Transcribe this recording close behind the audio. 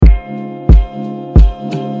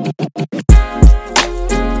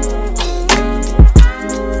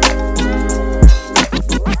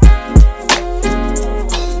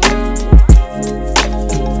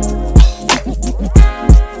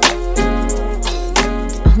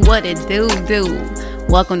What it do?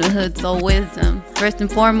 Welcome to Hood Soul Wisdom. First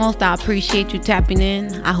and foremost, I appreciate you tapping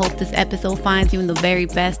in. I hope this episode finds you in the very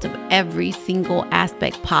best of every single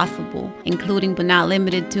aspect possible, including but not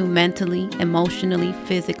limited to mentally, emotionally,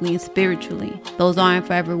 physically, and spiritually. Those are and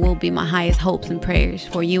forever will be my highest hopes and prayers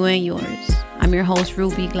for you and yours. I'm your host,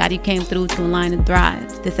 Ruby. Glad you came through to Align and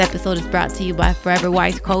Thrive. This episode is brought to you by Forever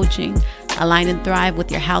Wise Coaching. Align and thrive with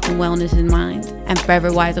your health and wellness in mind. And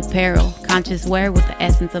Forever Wise Apparel, conscious wear with the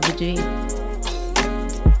essence of a G.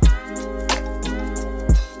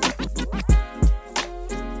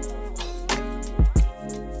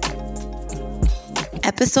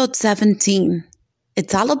 Episode 17.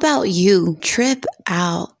 It's all about you. Trip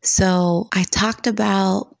out. So I talked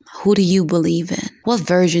about who do you believe in? What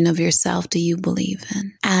version of yourself do you believe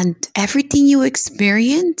in? And everything you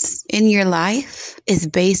experience in your life is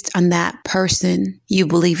based on that person you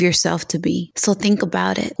believe yourself to be. So think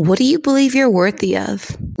about it. What do you believe you're worthy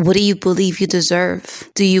of? What do you believe you deserve?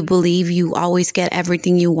 Do you believe you always get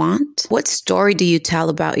everything you want? What story do you tell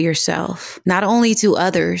about yourself? Not only to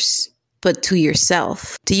others, but to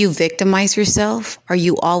yourself. Do you victimize yourself? Are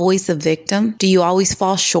you always the victim? Do you always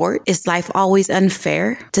fall short? Is life always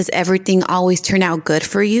unfair? Does everything always turn out good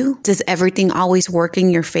for you? Does everything always work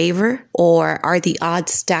in your favor? Or are the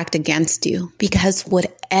odds stacked against you? Because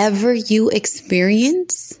whatever you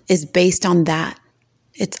experience is based on that.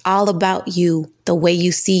 It's all about you, the way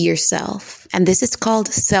you see yourself. And this is called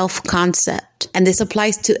self-concept. And this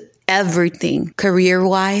applies to everything,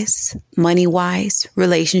 career-wise, money-wise,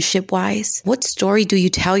 relationship-wise. What story do you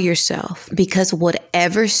tell yourself? Because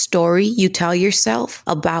whatever story you tell yourself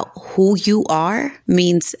about who you are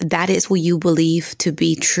means that is what you believe to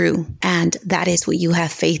be true. And that is what you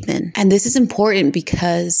have faith in. And this is important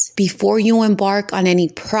because before you embark on any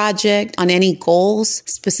project, on any goals,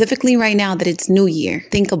 specifically right now that it's New Year,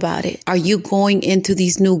 think about it. Are you going into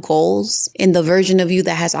these new goals in the version of you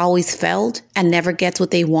that has always failed and never gets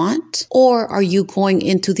what they want? Or are you going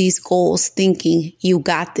into these goals thinking you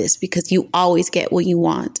got this because you always get what you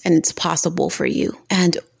want and it's possible for you?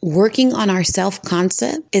 And working on our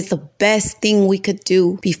self-concept is the best thing we could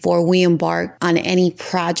do before we embark on any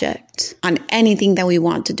project, on anything that we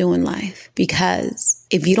want to do in life. Because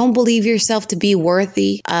if you don't believe yourself to be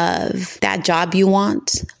worthy of that job you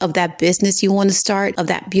want, of that business you want to start, of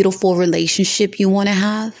that beautiful relationship you want to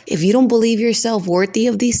have, if you don't believe yourself worthy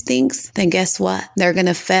of these things, then guess what? They're going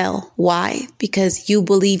to fail. Why? Because you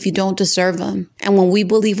believe you don't deserve them. And when we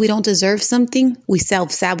believe we don't deserve something, we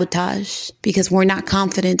self-sabotage because we're not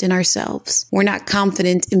confident in ourselves. We're not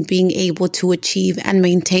confident in being able to achieve and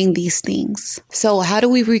maintain these things. So how do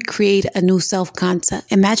we recreate a new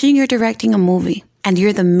self-concept? Imagine you're directing a movie. And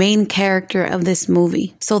you're the main character of this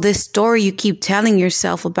movie. So this story you keep telling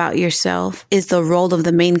yourself about yourself is the role of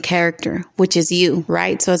the main character, which is you,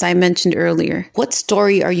 right? So as I mentioned earlier, what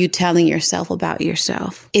story are you telling yourself about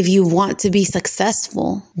yourself? If you want to be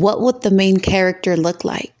successful, what would the main character look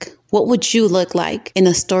like? What would you look like in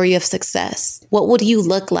a story of success? What would you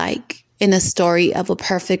look like in a story of a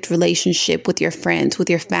perfect relationship with your friends, with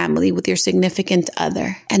your family, with your significant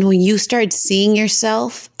other? And when you start seeing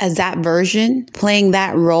yourself as that version, playing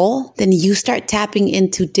that role, then you start tapping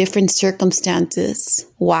into different circumstances.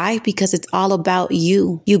 Why? Because it's all about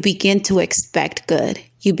you. You begin to expect good.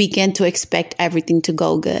 You begin to expect everything to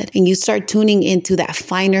go good. And you start tuning into that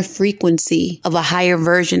finer frequency of a higher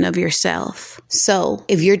version of yourself. So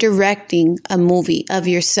if you're directing a movie of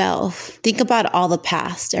yourself, think about all the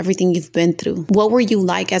past, everything you've been through. What were you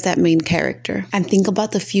like as that main character? And think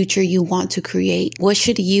about the future you want to create. What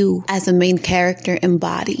should you as a main character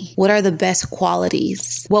embody? What are the best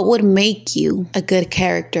qualities? What would make you a good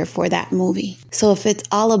character for that movie? So if it's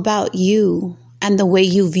all about you and the way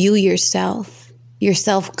you view yourself, your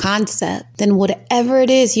self-concept, then whatever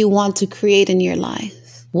it is you want to create in your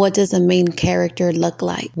life, what does a main character look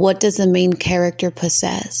like? What does a main character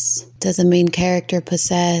possess? Does a main character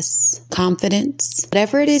possess confidence?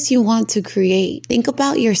 Whatever it is you want to create, think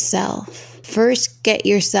about yourself. First, get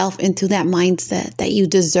yourself into that mindset that you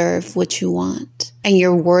deserve what you want and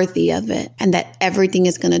you're worthy of it and that everything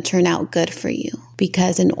is going to turn out good for you.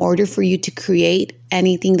 Because in order for you to create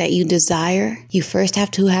anything that you desire, you first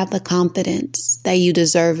have to have the confidence that you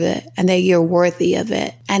deserve it and that you're worthy of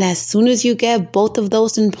it. And as soon as you get both of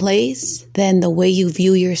those in place, then the way you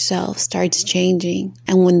view yourself starts changing.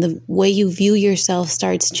 And when the way you view yourself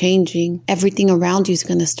starts changing, everything around you is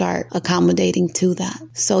going to start accommodating to that.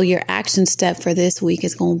 So your action step for this week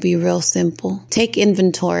is going to be real simple. Take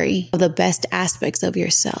inventory of the best aspects of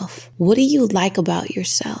yourself. What do you like about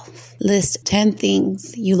yourself? List 10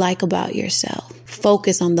 things you like about yourself.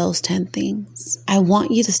 Focus on those 10 things. I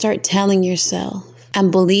want you to start telling yourself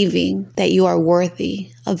and believing that you are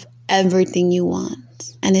worthy of everything you want.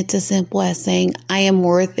 And it's as simple as saying, I am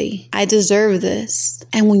worthy. I deserve this.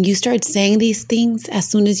 And when you start saying these things as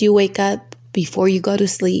soon as you wake up, before you go to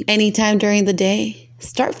sleep, anytime during the day,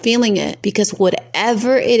 start feeling it, because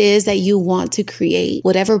whatever it is that you want to create,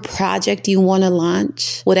 whatever project you want to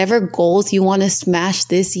launch, whatever goals you want to smash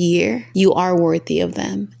this year, you are worthy of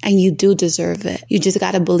them and you do deserve it. You just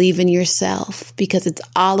got to believe in yourself, because it's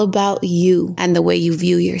all about you and the way you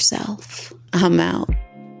view yourself. I'm out.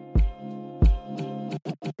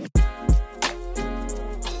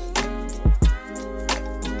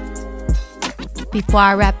 Before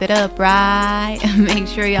I wrap it up, right? Make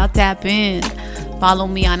sure y'all tap in. Follow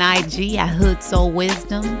me on IG at Hood Soul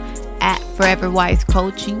Wisdom, at Forever Wise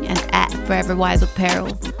Coaching, and at Forever Wise Apparel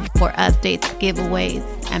for updates, giveaways,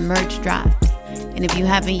 and merch drops. And if you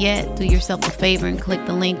haven't yet, do yourself a favor and click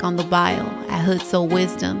the link on the bio at Hood Soul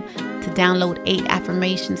Wisdom to download 8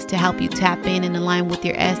 affirmations to help you tap in and align with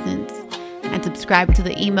your essence. And subscribe to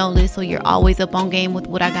the email list so you're always up on game with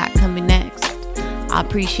what I got coming next. I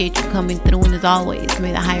appreciate you coming through, and as always,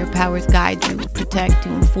 may the higher powers guide you, protect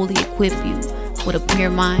you, and fully equip you with a pure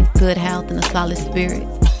mind, good health, and a solid spirit.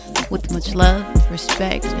 With much love,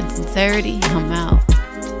 respect, and sincerity, I'm out.